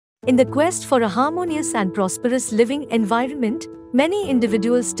In the quest for a harmonious and prosperous living environment, many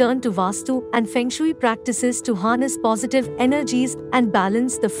individuals turn to Vastu and Fengshui practices to harness positive energies and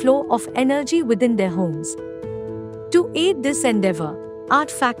balance the flow of energy within their homes. To aid this endeavor, Art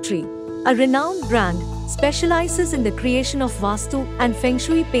Factory, a renowned brand, specializes in the creation of Vastu and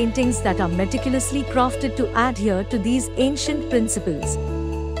Fengshui paintings that are meticulously crafted to adhere to these ancient principles.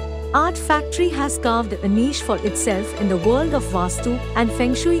 Art Factory has carved a niche for itself in the world of Vastu and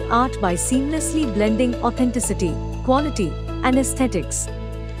Fengshui art by seamlessly blending authenticity, quality, and aesthetics.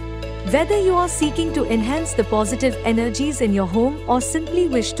 Whether you are seeking to enhance the positive energies in your home or simply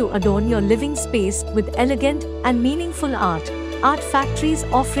wish to adorn your living space with elegant and meaningful art, Art Factory's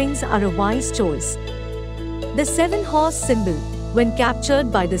offerings are a wise choice. The seven-horse symbol, when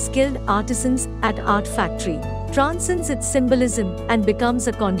captured by the skilled artisans at Art Factory, transcends its symbolism and becomes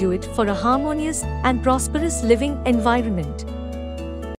a conduit for a harmonious and prosperous living environment.